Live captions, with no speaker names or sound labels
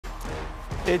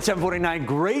It's 7:49.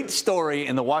 Great story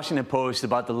in the Washington Post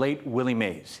about the late Willie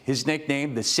Mays. His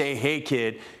nickname, the Say Hey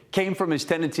Kid, came from his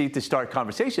tendency to start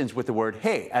conversations with the word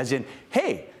hey, as in,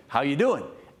 hey, how you doing?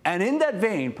 And in that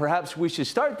vein, perhaps we should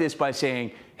start this by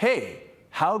saying, hey,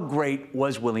 how great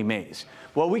was Willie Mays?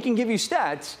 Well, we can give you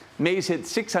stats. Mays hit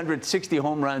 660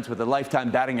 home runs with a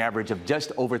lifetime batting average of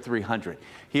just over 300.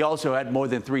 He also had more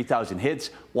than 3,000 hits,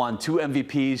 won 2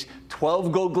 MVPs,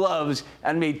 12 Gold Gloves,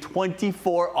 and made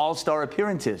 24 All-Star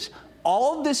appearances,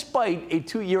 all despite a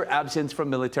 2-year absence from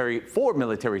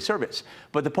military service.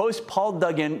 But the Post's Paul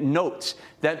Duggan notes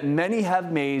that many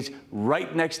have Mays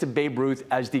right next to Babe Ruth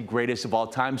as the greatest of all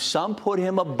time. Some put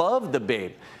him above the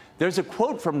Babe. There's a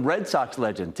quote from Red Sox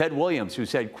legend Ted Williams who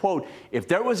said, quote, "If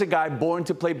there was a guy born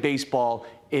to play baseball,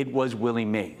 it was Willie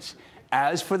Mays."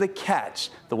 As for the catch,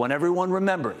 the one everyone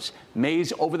remembers,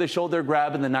 Mays' over-the-shoulder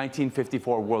grab in the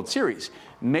 1954 World Series.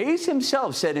 Mays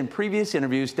himself said in previous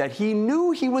interviews that he knew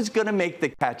he was going to make the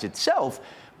catch itself,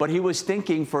 but he was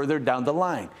thinking further down the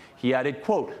line. He added,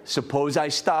 quote, "Suppose I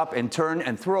stop and turn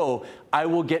and throw, I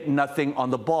will get nothing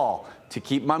on the ball. To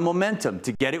keep my momentum,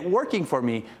 to get it working for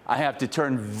me, I have to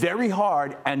turn very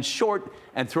hard and short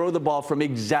and throw the ball from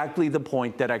exactly the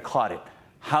point that I caught it."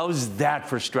 How's that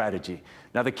for strategy?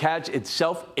 Now, the catch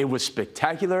itself, it was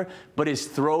spectacular, but his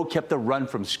throw kept the run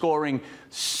from scoring.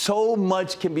 So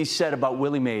much can be said about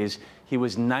Willie Mays. He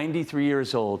was 93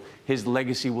 years old. His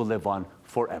legacy will live on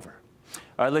forever.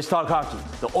 All right, let's talk hockey.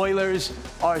 The Oilers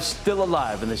are still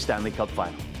alive in the Stanley Cup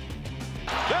final.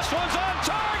 This one's on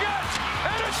target,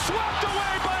 and it's swept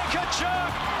away by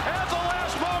Kachuk at the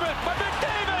last moment, but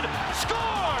McDavid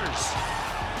scores!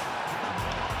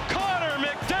 Connor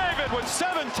McDavid with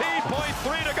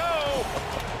 17.3 to go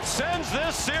sends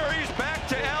this series back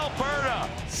to Alberta.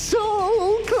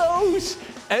 So close!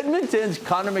 Edmonton's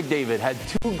Connor McDavid had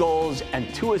 2 goals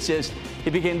and 2 assists. He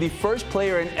became the first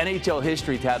player in NHL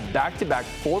history to have back-to-back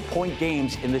 4-point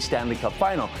games in the Stanley Cup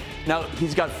final. Now,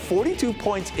 he's got 42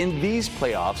 points in these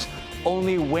playoffs.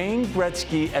 Only Wayne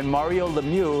Gretzky and Mario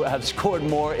Lemieux have scored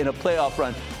more in a playoff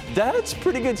run. That's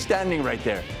pretty good standing right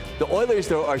there. The Oilers,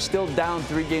 though, are still down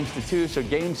 3-2, so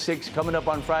Game 6 coming up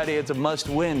on Friday. It's a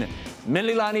must-win.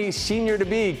 Mililani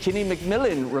senior-to-be Kenny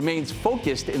McMillan remains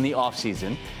focused in the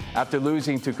offseason. After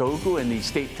losing to Kahuku in the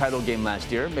state title game last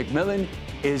year, McMillan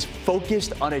is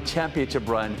focused on a championship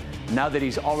run now that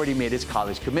he's already made his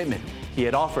college commitment. He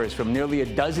had offers from nearly a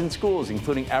dozen schools,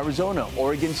 including Arizona,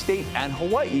 Oregon State, and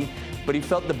Hawaii, but he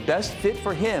felt the best fit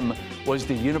for him was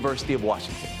the University of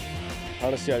Washington.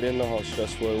 Honestly, I didn't know how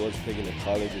stressful it was picking a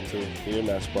college until you're in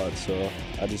that spot, so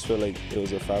I just feel like it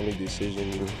was a family decision.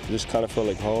 It just kind of felt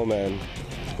like home and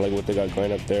like what they got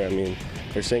going up there. I mean,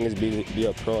 they're saying is be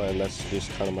a pro, and that's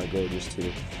just kind of my goal, just to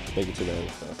make it to the end.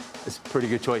 So. It's a pretty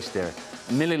good choice there.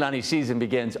 Mililani's season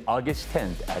begins August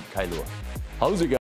 10th at Kailua. How's it going?